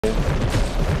Okay.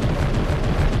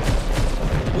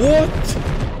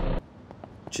 What?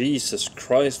 Jesus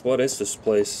Christ, what is this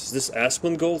place? Is this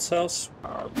Asmongold's house?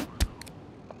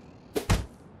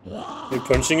 You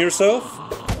punching yourself?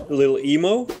 A little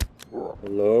emo?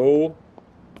 Hello?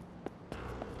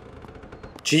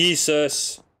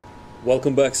 Jesus!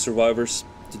 Welcome back, survivors.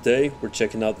 Today we're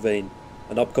checking out Vane,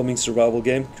 an upcoming survival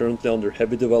game currently under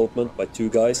heavy development by two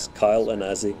guys, Kyle and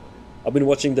Azzy. I've been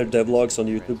watching their devlogs on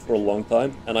YouTube for a long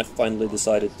time, and I finally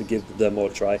decided to give the demo a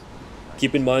try.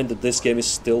 Keep in mind that this game is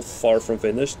still far from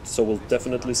finished, so we'll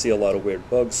definitely see a lot of weird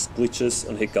bugs, glitches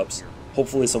and hiccups.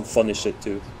 Hopefully some funny shit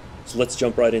too. So let's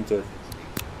jump right into it.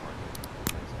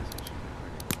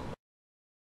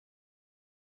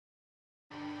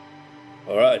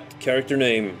 Alright, character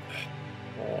name.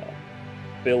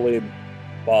 Billy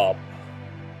Bob.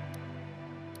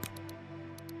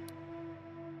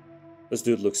 This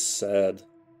dude looks sad.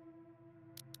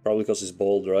 Probably because he's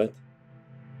bald, right?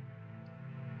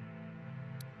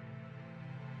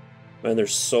 Man,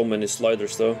 there's so many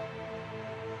sliders though.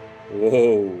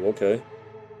 Whoa, okay.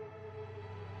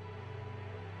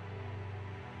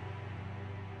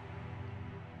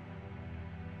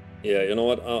 Yeah, you know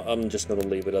what? I'm just gonna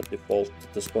leave it at default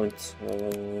at this point.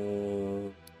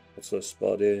 What's this?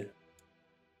 Body.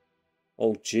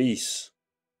 Oh, jeez.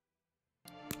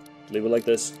 Leave it like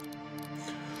this.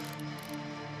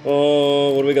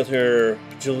 Oh, what do we got here?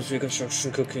 Agility,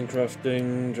 construction, cooking,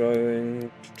 crafting,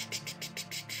 driving.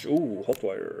 Ooh,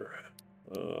 hotwire.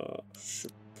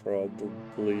 Should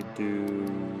probably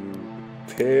do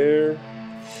repair.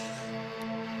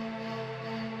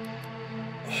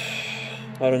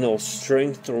 I don't know,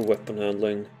 strength or weapon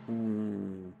handling.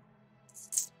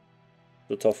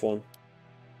 The tough one.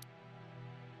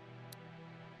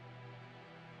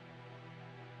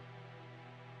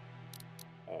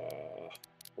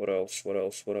 What else? What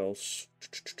else? What else?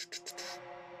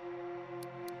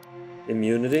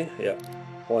 Immunity? Yeah,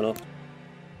 why not?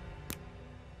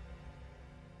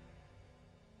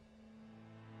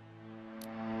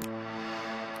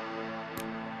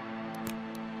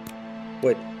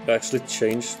 Wait, I actually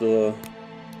changed the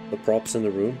props in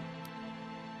the room?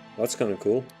 That's kind of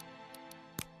cool.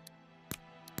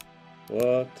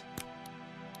 What?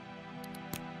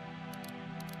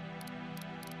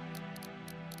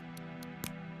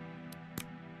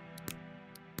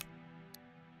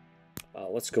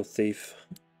 Let's go thief.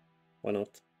 Why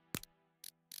not?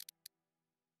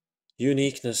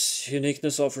 Uniqueness.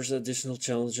 Uniqueness offers additional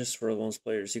challenges for advanced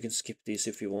players. You can skip these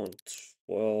if you want.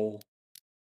 Well,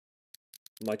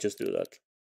 might just do that.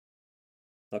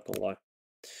 Not gonna lie.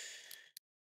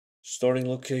 Starting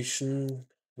location,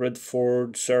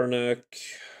 Redford, Saranac.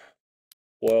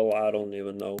 Well, I don't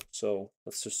even know. So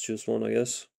let's just choose one, I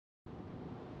guess.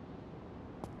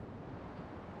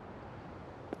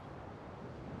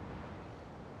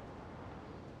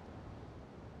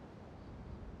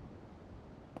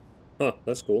 Huh,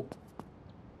 that's cool.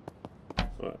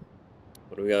 Alright.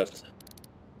 What do we got?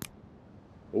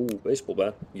 Ooh, baseball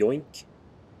bat. Yoink.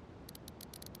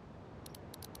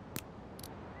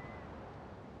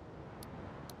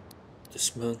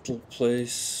 Dismantle,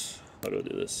 place. How do I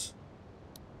do this?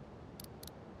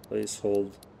 Place,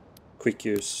 hold. Quick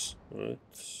use. Alright.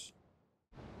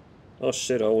 Oh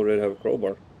shit, I already have a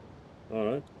crowbar.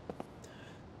 Alright.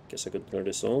 Guess I could turn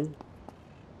this on.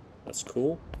 That's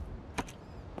cool.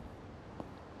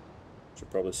 Should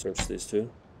probably search these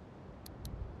two.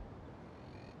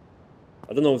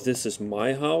 I don't know if this is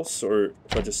my house or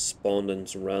if I just spawned in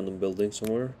some random building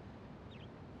somewhere.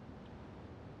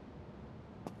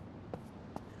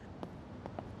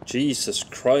 Jesus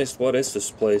Christ, what is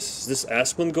this place? Is this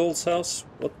Asmongold's house?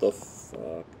 What the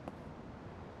fuck?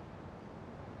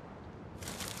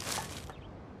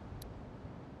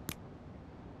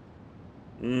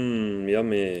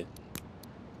 Yummy.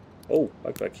 Oh,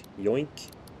 backpack. Yoink.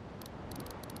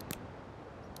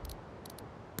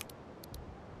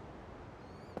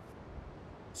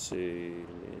 Let's see.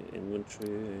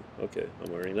 Inventory. Okay,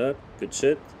 I'm wearing that. Good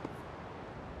shit.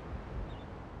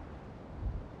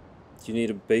 You need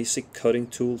a basic cutting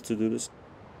tool to do this.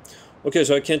 Okay,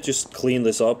 so I can't just clean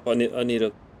this up. I need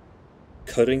a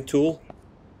cutting tool.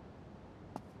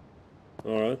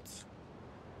 Alright.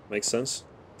 Makes sense.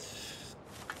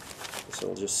 So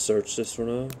I'll just search this for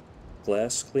now.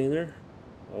 Glass cleaner?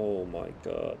 Oh my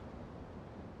god.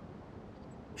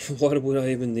 What would I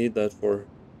even need that for?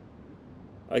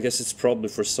 I guess it's probably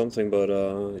for something, but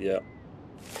yeah.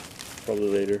 Probably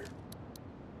later.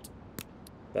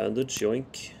 Bandage,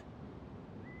 yoink.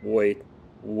 Wait.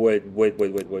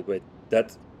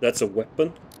 That's a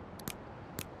weapon?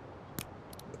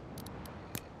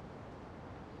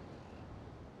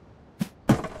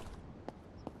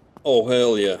 Oh,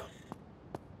 hell yeah.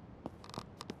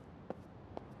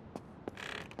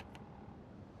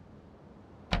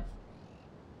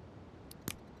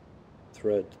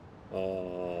 Thread.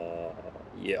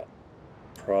 Yeah.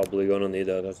 Probably gonna need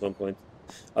that at some point.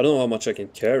 I don't know how much I can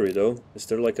carry though. Is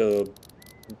there like a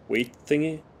weight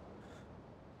thingy?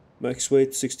 Max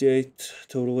weight 68,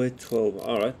 total weight 12.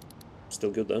 Alright.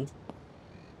 Still good then.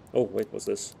 Oh, wait, what's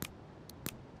this?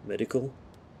 Medical?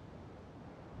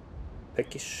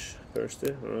 Peckish?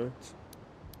 Thirsty? Alright.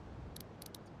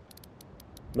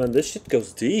 Man, this shit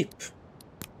goes deep.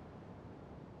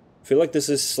 I feel like this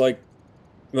is like,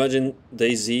 imagine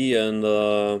Dayz and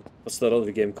what's that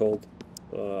other game called?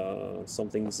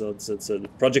 Something Z.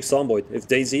 Project Zomboid. If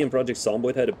Dayz and Project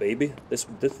Zomboid had a baby, this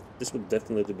would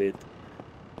definitely be it.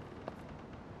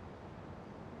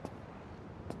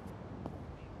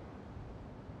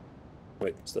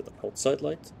 Wait, is that the outside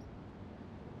light?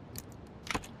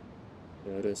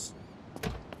 Yeah, it is.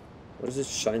 Why does it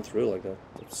shine through like that?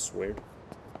 That's weird.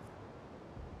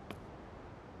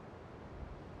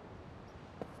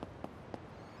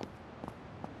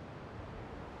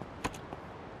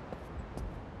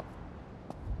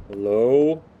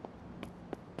 Hello?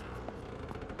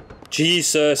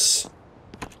 Jesus!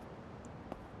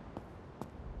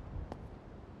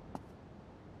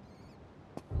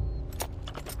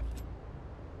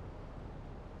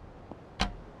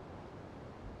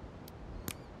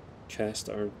 Cast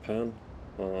iron pan.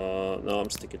 No, I'm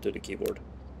sticking to the keyboard.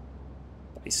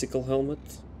 Bicycle helmet?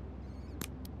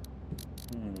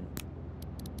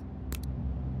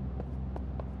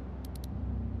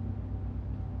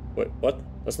 Wait, what?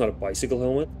 That's not a bicycle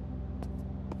helmet?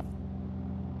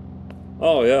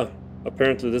 Oh yeah,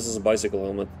 apparently this is a bicycle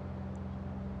helmet.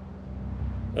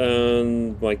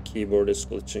 And my keyboard is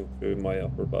glitching through my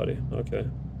upper body. Okay,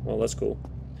 well that's cool.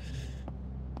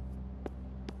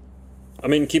 I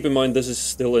mean, keep in mind this is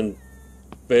still in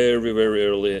very, very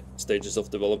early stages of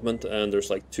development, and there's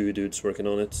like 2 dudes working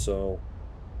on it, so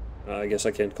I guess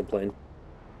I can't complain.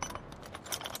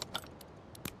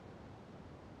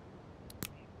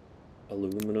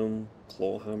 Aluminum,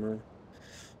 claw hammer.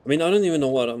 I mean, I don't even know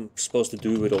what I'm supposed to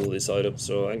do with all these items,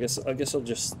 so I guess I'll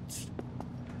just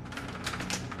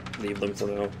leave them for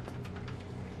now.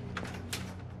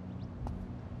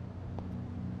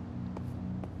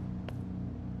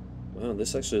 Wow,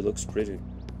 this actually looks pretty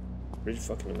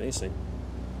fucking amazing.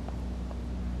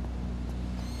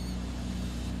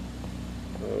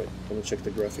 Oh wait, let me check the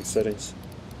graphics settings.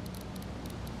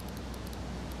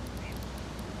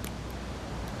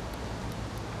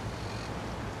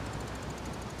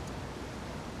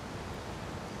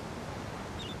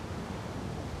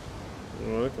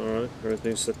 Alright,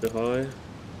 everything's set to high.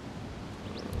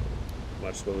 Might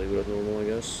as well leave it at normal, I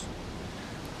guess.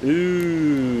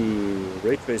 Ooh,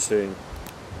 ray tracing.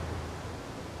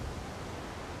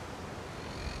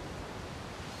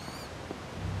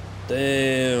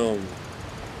 Damn.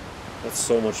 That's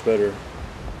so much better.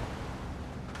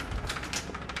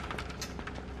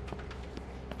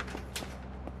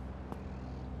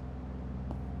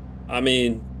 I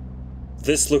mean,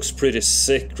 this looks pretty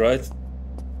sick, right?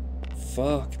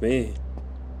 Fuck me.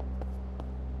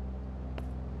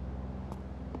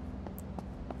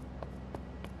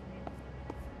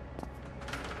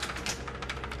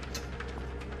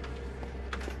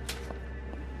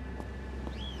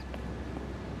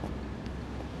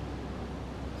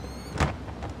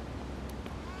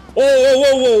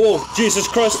 Whoa! Jesus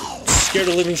Christ! Scared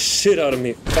the living shit out of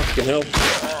me. Fucking hell.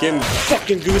 Give me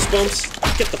fucking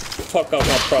goosebumps. Get the fuck off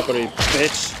my property,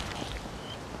 bitch.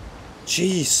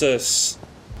 Jesus.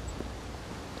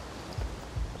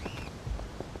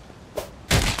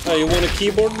 Oh, you want a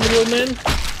keyboard, little man?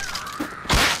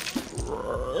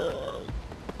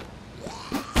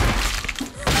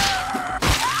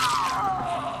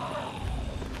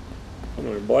 Come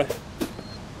on, boy.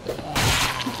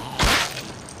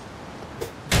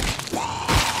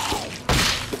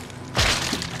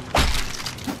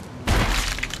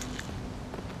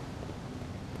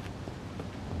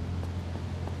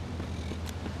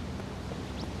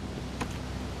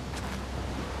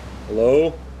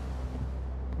 Hello?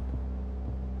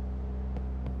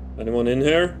 Anyone in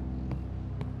here?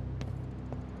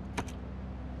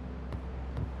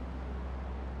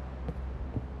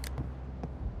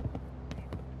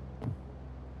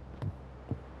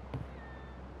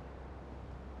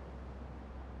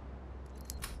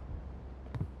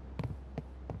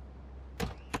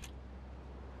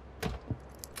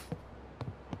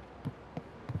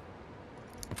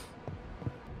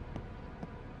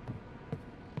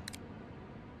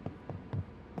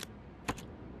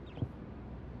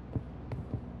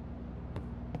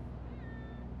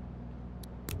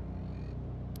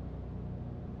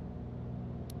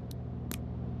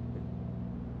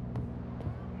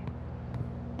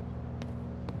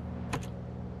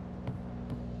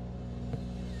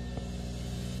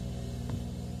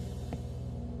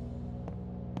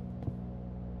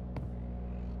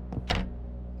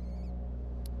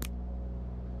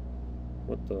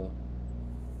 What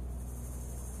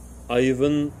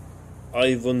the?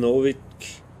 Ivanovic.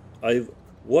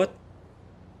 What?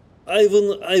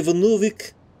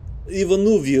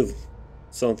 Ivanoviev.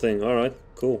 Something. Alright,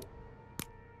 cool.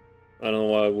 I don't know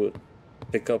why I would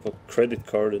pick up a credit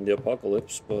card in the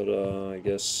apocalypse, but I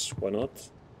guess why not?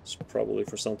 It's probably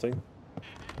for something.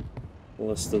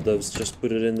 Unless the devs just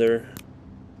put it in there.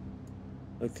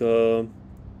 Like,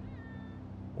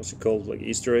 what's it called? Like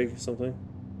Easter egg or something?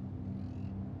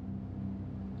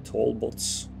 Tall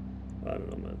bots. I don't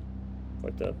know, man.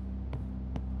 Like that.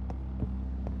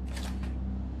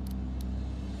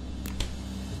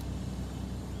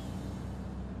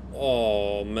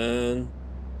 Oh, man.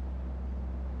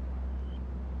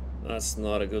 That's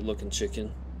not a good looking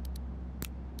chicken.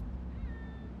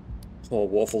 Oh,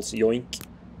 waffles, yoink.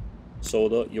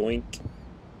 Soda, yoink.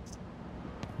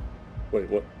 Wait,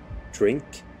 what?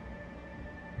 Drink?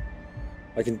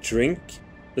 I can drink?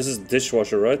 This is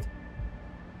dishwasher, right?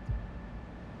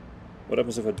 What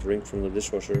happens if I drink from the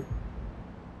dishwasher?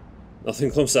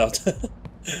 Nothing comes out.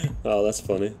 Oh, that's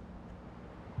funny.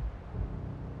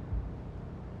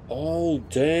 Oh,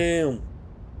 damn.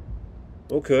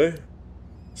 Okay.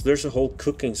 So there's a whole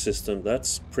cooking system.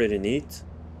 That's pretty neat.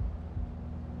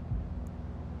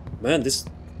 Man, this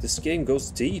game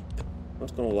goes deep.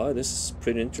 Not gonna lie, this is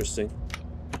pretty interesting.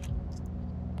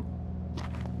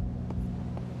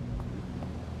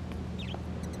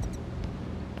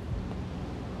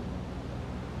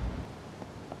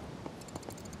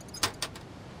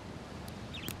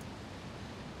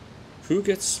 Who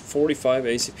gets 45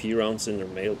 ACP rounds in their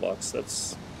mailbox?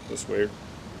 That's weird.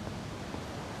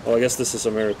 Oh, I guess this is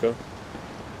America.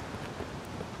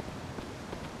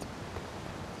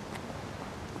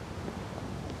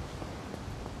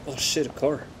 Oh shit, a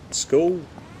car. Let's go.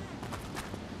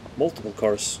 Multiple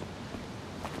cars.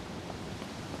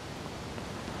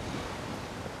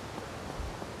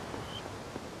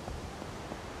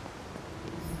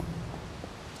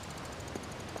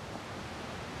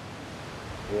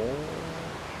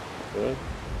 Yeah.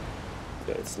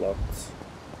 Yeah, it's locked.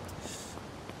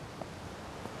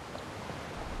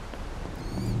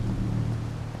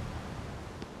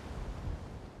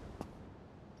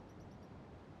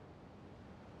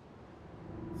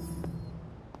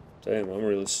 Damn, I'm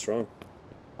really strong.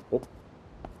 Oh.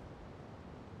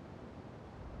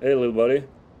 Hey, little buddy.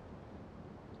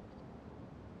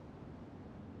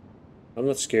 I'm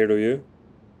not scared of you.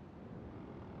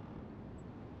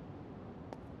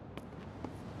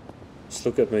 Just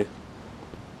look at me.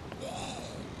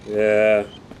 Yeah.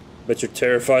 Bet you're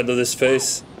terrified of this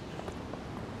face.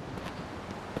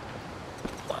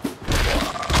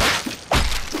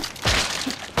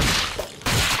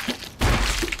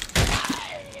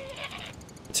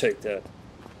 Take that,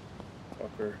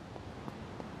 fucker.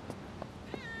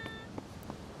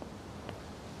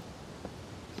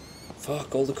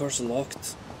 Fuck, all the cars are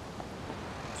locked.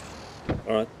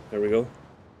 Alright, there we go.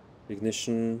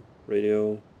 Ignition,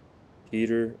 radio,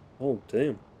 heater. Oh,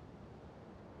 damn.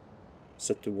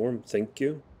 Set to warm, thank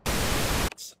you.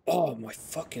 Oh, my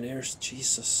fucking ears,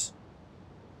 Jesus.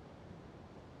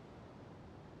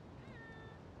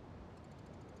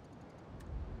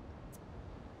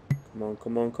 Come on,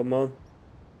 come on, come on.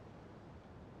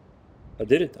 I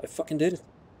did it. I fucking did it.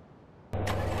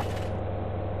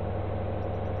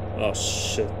 Oh,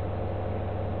 shit.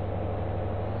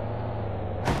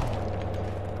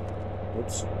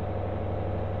 Oops.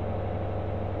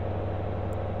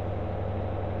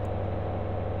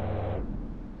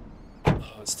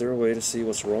 Oh, is there a way to see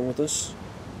what's wrong with this?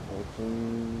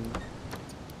 Open.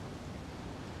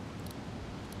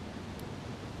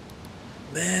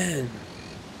 Man.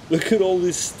 Look at all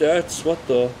these stats, what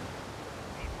the...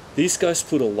 These guys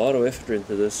put a lot of effort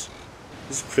into this.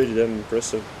 This is pretty damn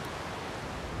impressive.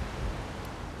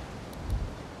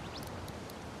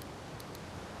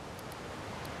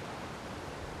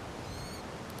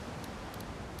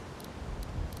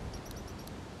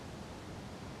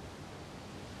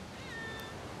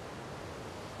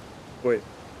 Wait,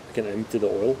 I can empty the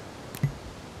oil?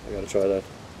 I gotta try that.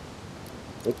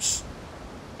 Oops.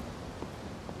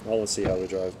 Well, let's see how they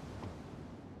drive.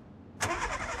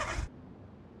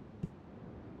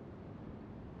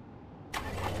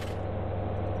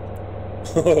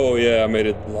 Oh yeah, I made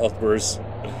it a lot worse.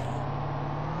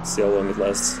 See how long it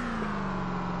lasts.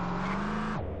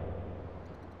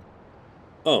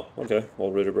 Oh, okay,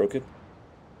 already broke it.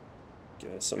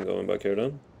 Guess I'm going back here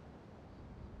then.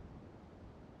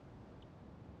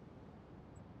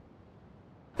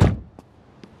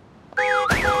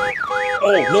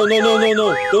 Oh, no, no, no, no,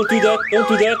 no! Don't do that! Don't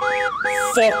do that!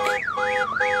 Fuck!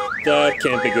 That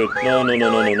can't be good. No, no, no,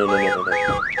 no, no, no, no, no,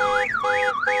 no.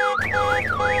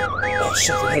 Oh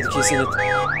shit, I had the keys in it.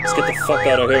 Let's get the fuck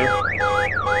out of here.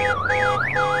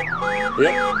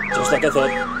 Yep, just like I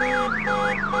thought.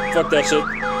 Fuck that shit.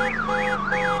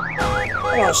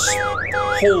 Oh,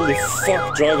 holy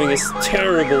fuck, driving is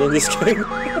terrible in this game.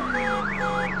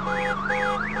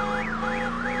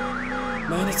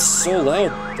 Man, it's so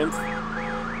loud.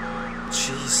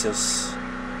 Jesus.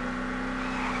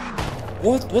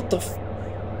 What the f...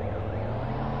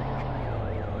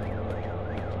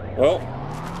 Well,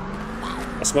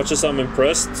 as much as I'm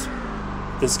impressed,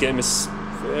 this game is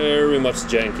very much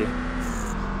janky.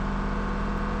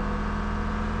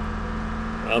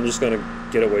 I'm just gonna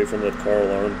get away from that car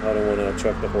alarm. I don't want to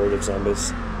attract the horde of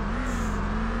zombies.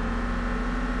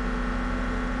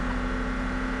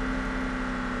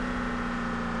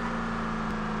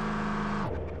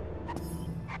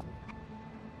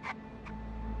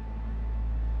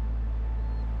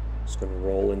 Just gonna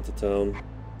roll into town.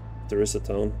 If there is a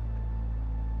town.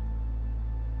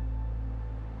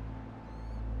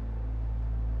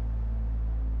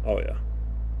 Oh yeah.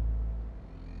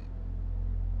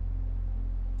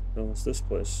 Oh, what's this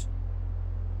place?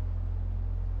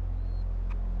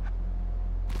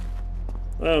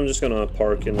 I'm just gonna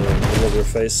park in the middle of your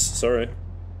face, sorry.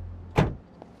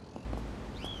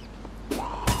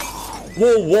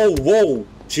 Whoa, whoa, whoa!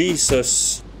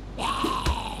 Jesus!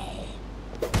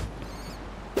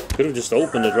 Could have just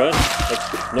opened it, right?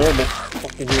 Like normal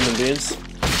fucking human beings.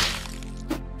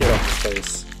 Get off the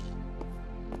face.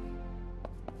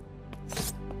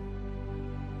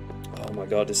 Oh my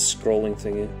god, this scrolling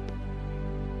thingy.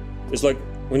 It's like,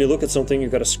 when you look at something, you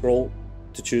gotta scroll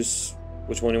to choose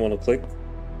which one you want to click.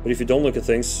 But if you don't look at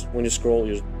things, when you scroll,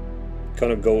 you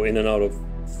kind of go in and out of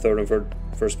third and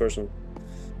first person.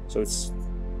 So it's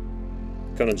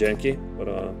kind of janky, but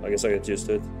I guess I get used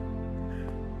to it.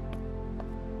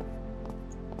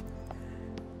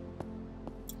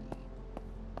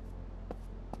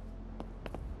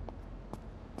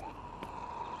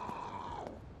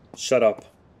 Shut up.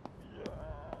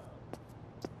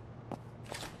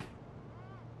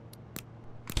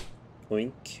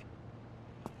 Oink.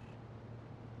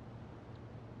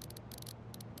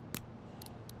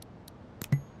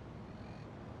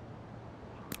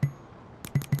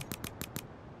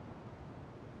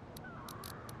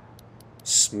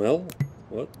 Smell?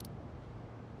 What?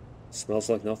 Smells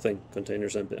like nothing.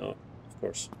 Containers empty. Oh, of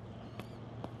course.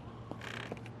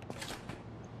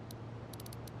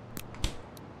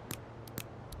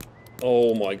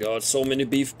 Oh my god, so many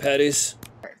beef patties.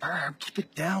 Barb, keep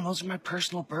it down. Those are my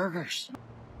personal burgers.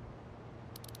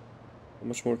 How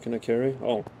much more can I carry?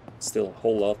 Oh, still a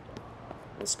whole lot.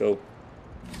 Let's go.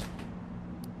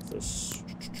 This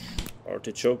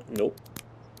artichoke? Nope.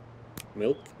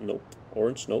 Milk? Nope.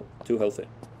 Orange? Nope. Too healthy.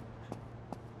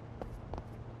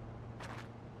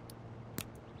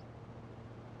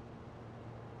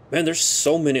 Man, there's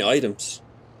so many items.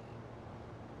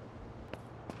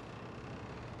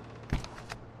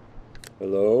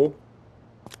 Hello?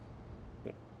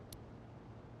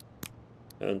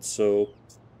 And so...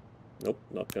 Nope,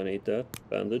 not gonna eat that.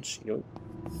 Bandage, yo.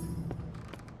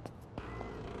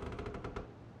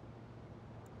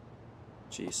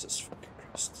 Jesus fucking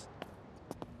Christ.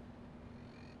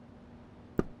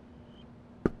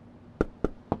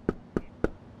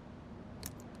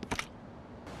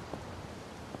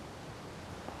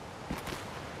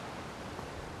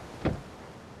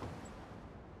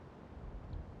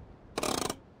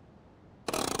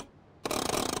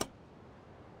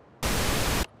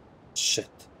 Shit.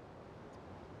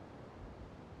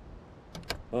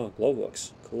 Oh, glove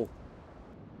box. Cool.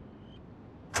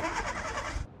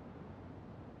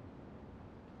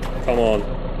 Come on.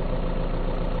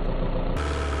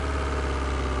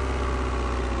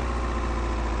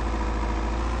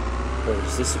 Wait,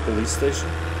 is this a police station?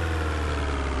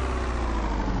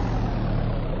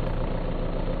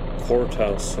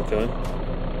 Courthouse, okay.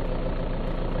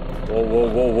 Whoa, whoa,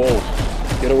 whoa,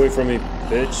 whoa. Get away from me,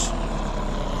 bitch.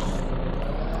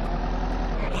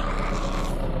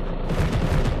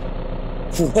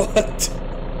 What?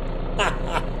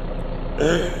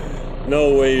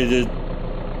 No way you did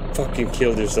fucking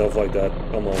killed yourself like that.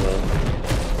 Come on, man.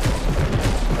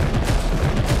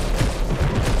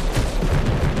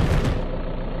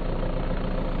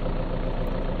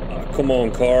 Come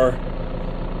on, car.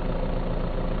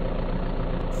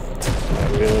 Oh,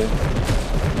 really?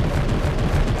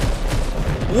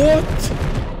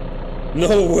 What?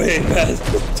 No way, man.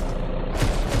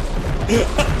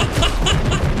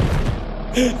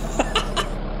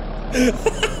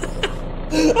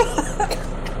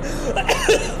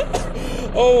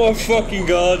 Oh my fucking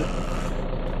god.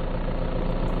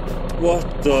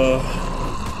 What the...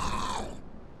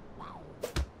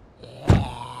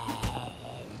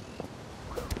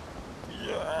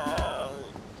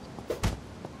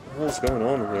 What's going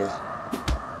on in here?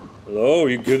 Hello, are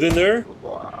you good in there?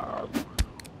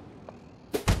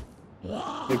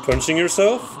 You punching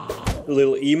yourself? A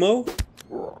little emo?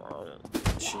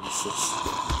 Jesus.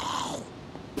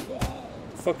 What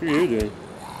the fuck are you doing?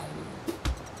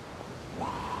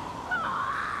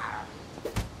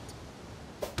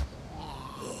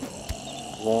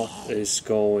 What is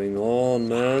going on,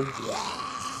 man?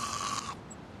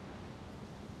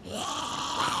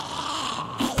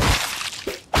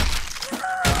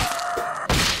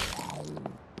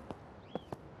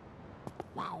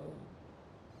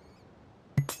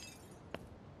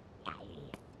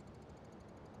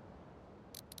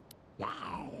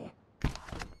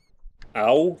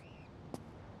 Ow.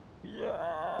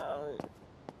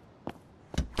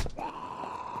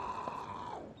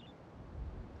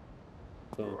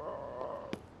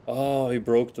 Oh, he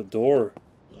broke the door.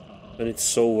 And it's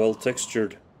so well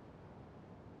textured.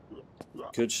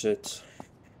 Good shit.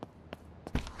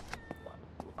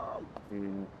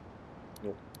 No.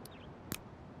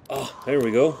 Ah, there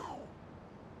we go.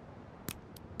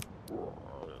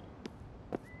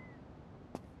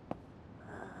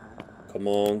 Come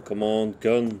on, come on,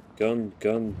 gun, gun,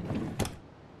 gun.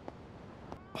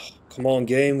 Oh, come on,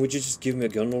 game, would you just give me a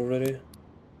gun already?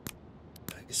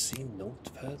 Magazine,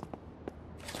 notepad.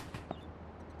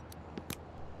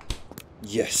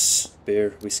 Yes,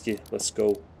 beer, whiskey, let's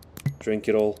go. Drink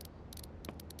it all.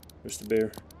 Where's the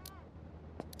beer?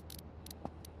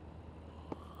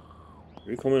 Are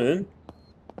you coming in?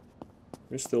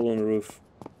 You're still on the roof.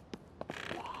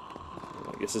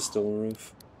 I guess it's still on the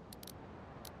roof.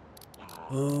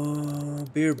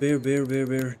 Beer, beer, beer, beer,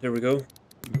 beer. There we go.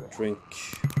 Drink.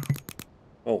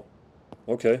 Oh,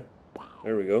 okay.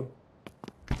 There we go.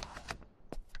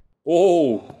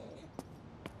 Whoa!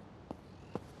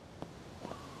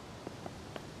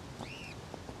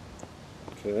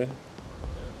 Okay.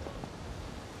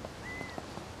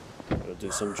 Gotta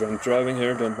do some drunk driving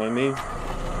here, don't mind me.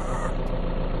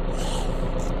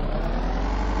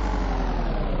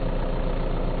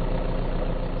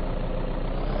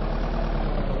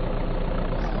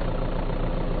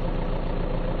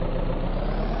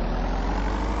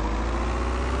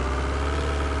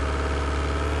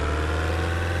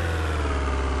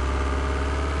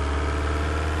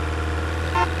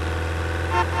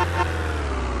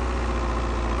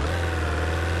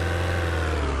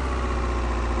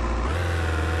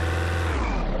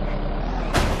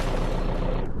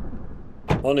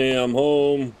 Honey, I'm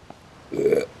home.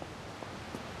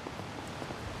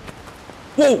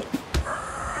 Whoa!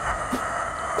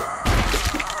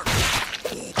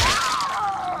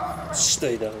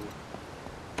 Stay down.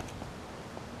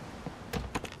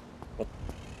 What?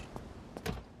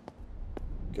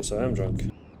 Guess I am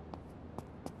drunk.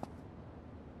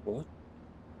 What?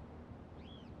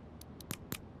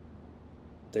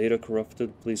 Data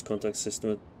corrupted. Please contact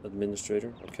system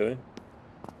administrator. Okay.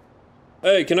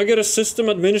 Hey, can I get a system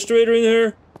administrator in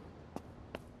here?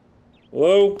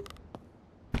 Hello?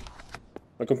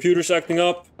 My computer's acting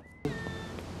up.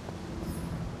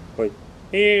 Wait.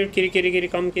 Here, kitty, kitty, kitty,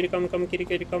 come, kitty, come, come, kitty,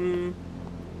 kitty, come.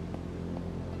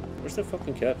 Where's the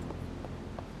fucking cat?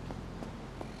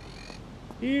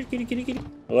 Here, kitty, kitty, kitty.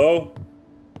 Hello?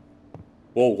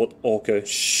 Whoa, what? Okay,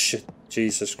 shit.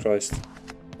 Jesus Christ.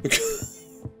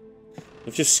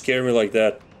 Don't just scare me like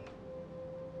that.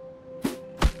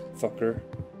 Fucker.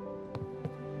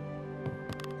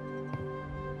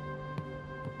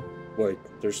 Wait,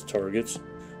 there's targets.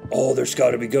 Oh, there's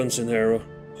gotta be guns in there.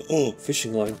 Oh,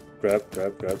 fishing line. Grab,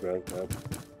 grab, grab, grab, grab.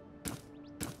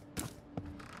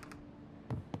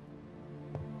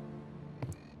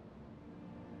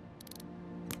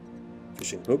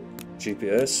 Fishing hook.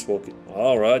 GPS. Walking.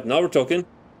 Alright, now we're talking.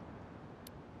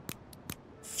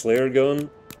 Flare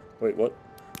gun. Wait, what?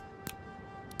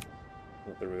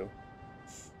 Oh, there we go.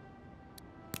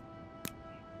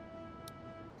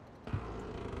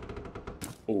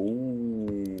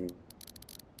 Ooh.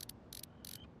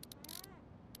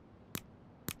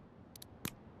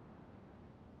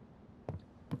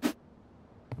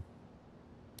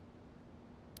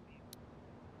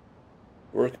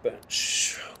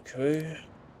 Workbench. Okay.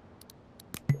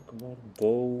 Come on,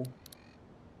 bow.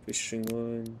 Fishing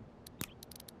line.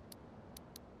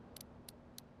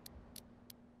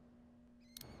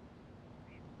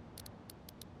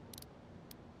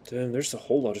 Damn, there's a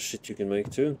whole lot of shit you can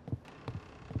make too.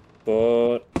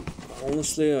 But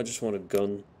honestly, I just want a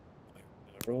gun.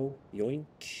 Arrow,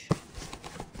 yoink.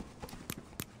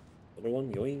 Another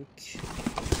one, yoink.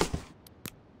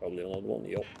 Probably another one,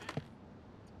 yup.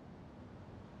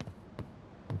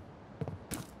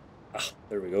 Ah,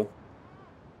 there we go.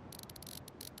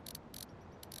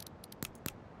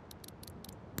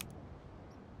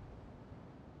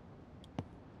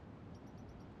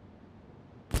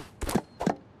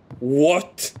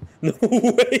 What? No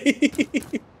way!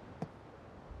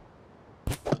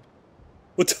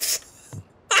 What the f-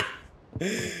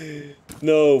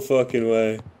 No fucking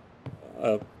way.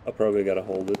 I probably gotta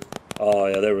hold it. Oh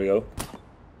yeah, there we go.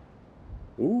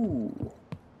 Ooh.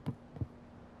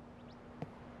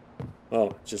 Oh,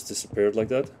 it just disappeared like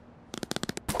that?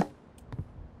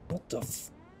 What the f...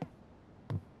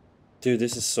 Dude,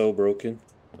 this is so broken.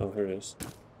 Oh, here it is.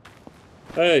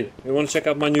 Hey, you wanna check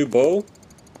out my new bow?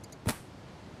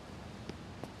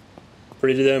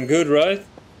 Pretty damn good, right?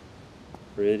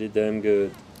 Pretty damn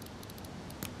good.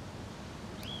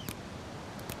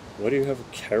 Why do you have a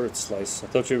carrot slice? I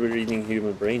thought you were eating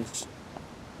human brains.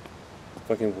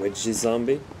 Fucking wedgie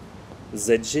zombie.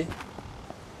 Zedgy.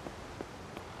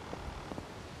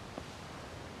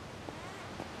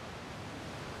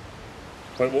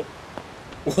 Wait, what?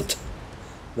 What?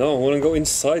 No, I wanna go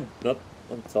inside, not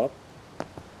on top.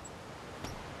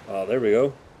 Ah, there we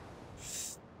go.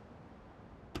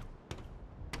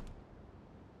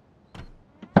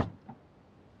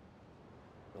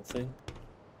 Nothing.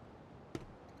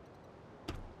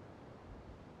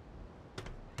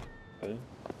 Okay.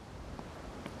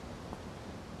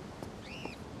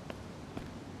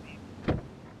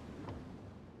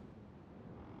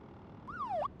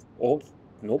 Oh,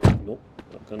 nope, nope,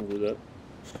 not gonna do that.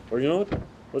 Or you know what?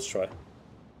 Let's try.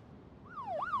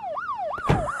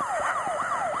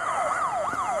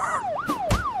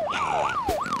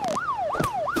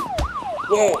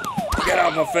 Whoa! Get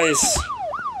out of my face!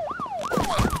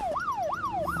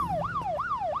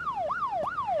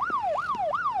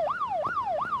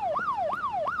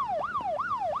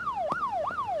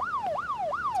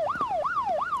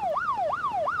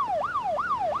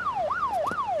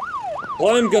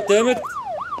 Climb, goddammit!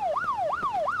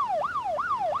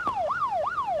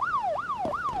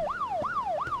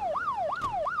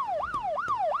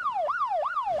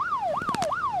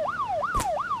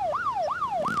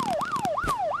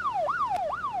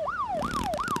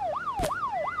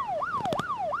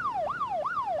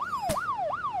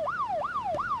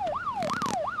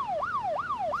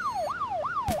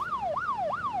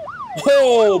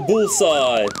 Oh,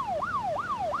 bullseye!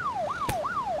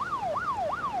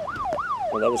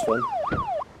 Well, that was fun.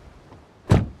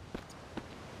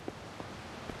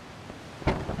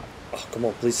 Oh, come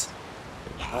on, please.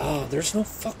 Ah, there's no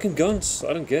fucking guns.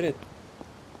 I don't get it.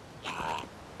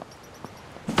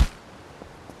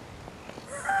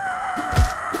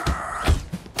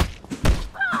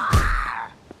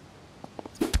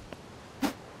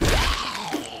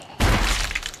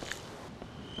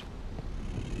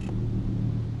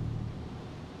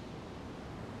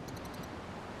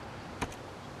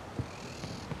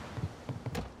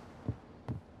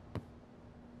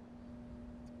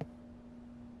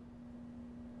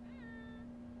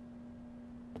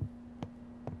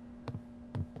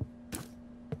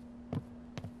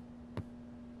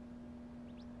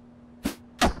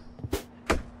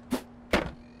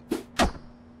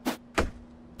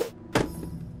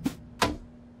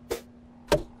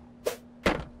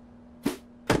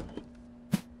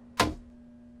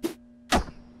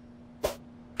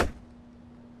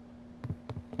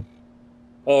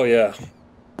 Oh yeah.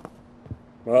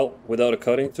 Well, without a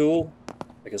cutting tool,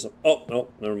 I guess oh, no,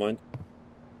 never mind.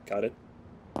 Got it.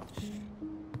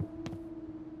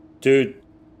 Dude,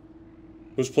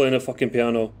 who's playing a fucking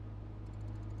piano?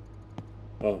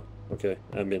 Oh, okay,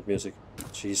 ambient music.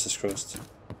 Jesus Christ.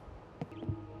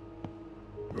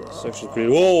 It's actually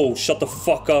pretty- Whoa, shut the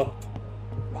fuck up!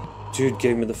 Dude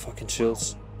gave me the fucking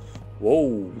chills.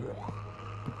 Whoa.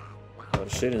 A lot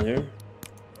of shit in here.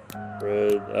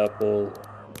 Bread, apple.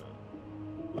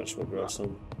 Might as well grab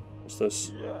some. What's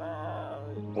this?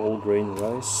 Whole grain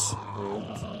rice.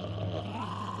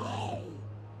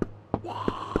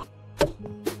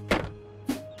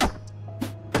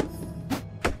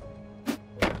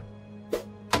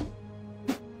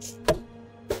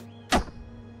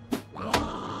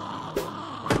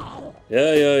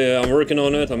 Yeah, I'm working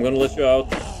on it. I'm gonna let you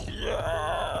out.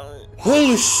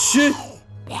 Holy shit!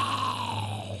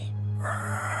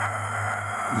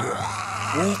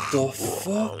 What the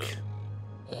fuck?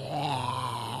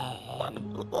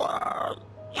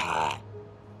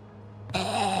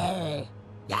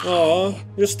 Aw,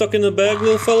 you're stuck in the bag,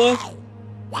 little fella?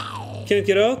 Can't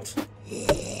get out?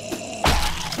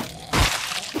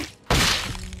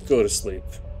 Go to sleep.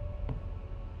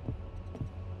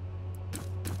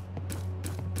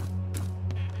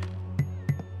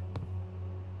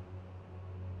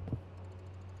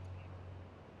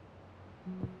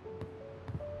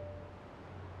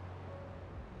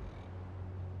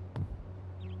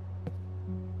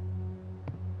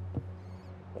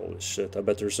 Holy shit, I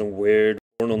bet there's some weird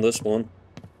porn down on this one.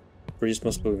 Priest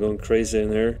must be going crazy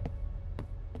in here.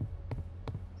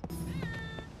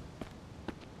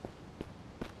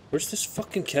 Where's this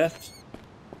fucking cat?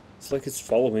 It's like it's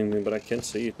following me, but I can't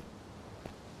see it.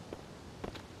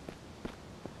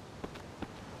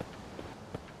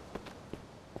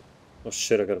 Oh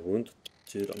shit, I got a wound.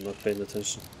 Dude, I'm not paying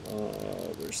attention.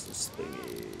 Where's this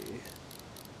thingy?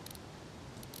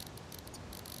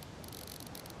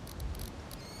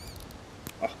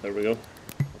 Ah, there we go.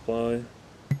 Apply.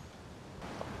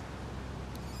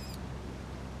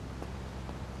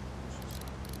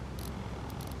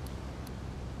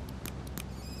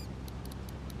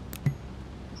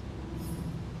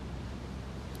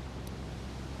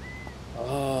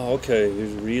 Ah, okay. You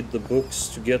read the books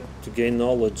to gain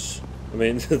knowledge. I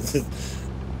mean,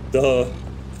 duh.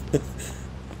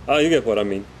 Ah, you get what I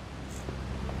mean.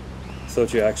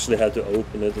 Thought you actually had to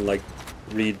open it and like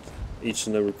read each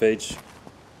and every page.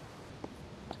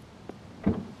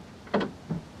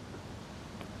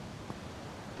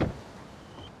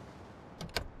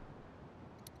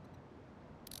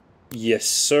 Yes,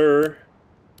 sir.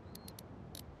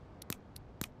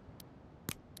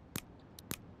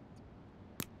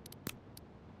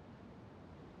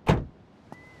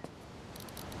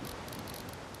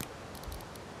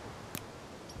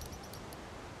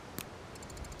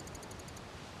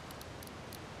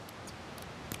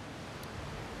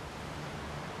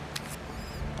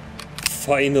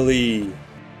 Finally.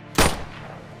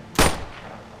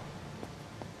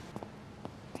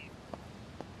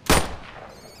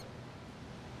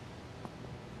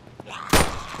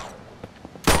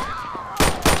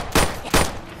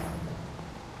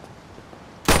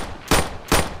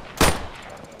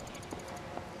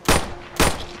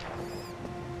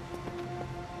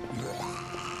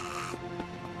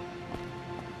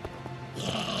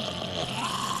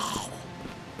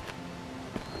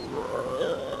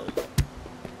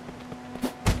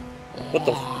 What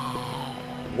the?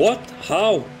 What?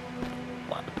 How?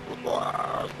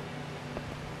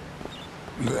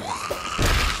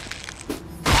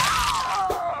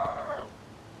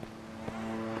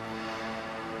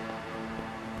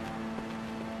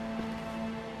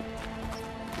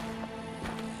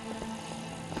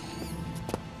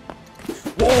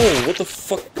 Whoa! What the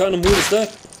fuck kind of move is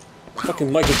that?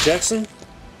 Fucking Michael Jackson?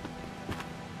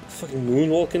 Fucking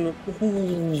moonwalking?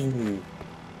 Ooh.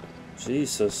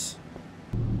 Jesus.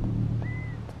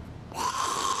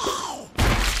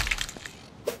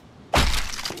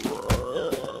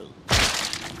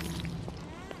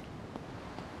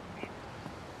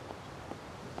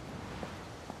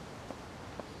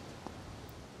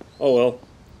 Oh well,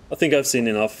 I think I've seen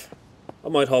enough. I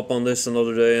might hop on this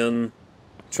another day and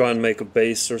try and make a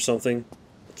base or something.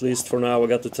 At least for now I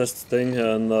got to test the thing,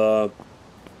 and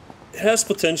it has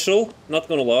potential, not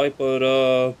gonna lie,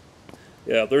 but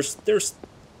yeah, there's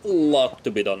a lot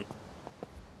to be done.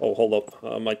 Oh, hold up,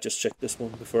 I might just check this one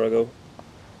before I go.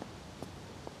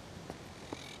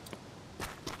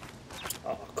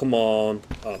 Oh, come on.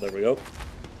 Ah, there we go.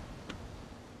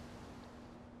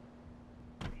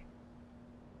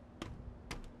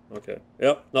 Okay,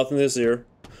 yep, nothing is here.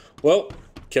 Well,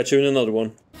 catch you in another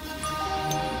one.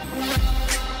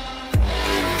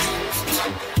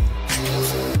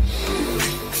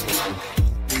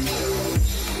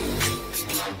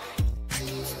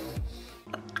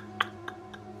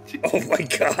 Oh my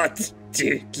god,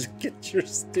 dude, look at your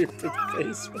stupid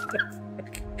face, what the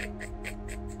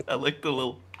fuck? I like the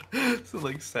little, it's a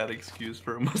like sad excuse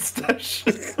for a mustache.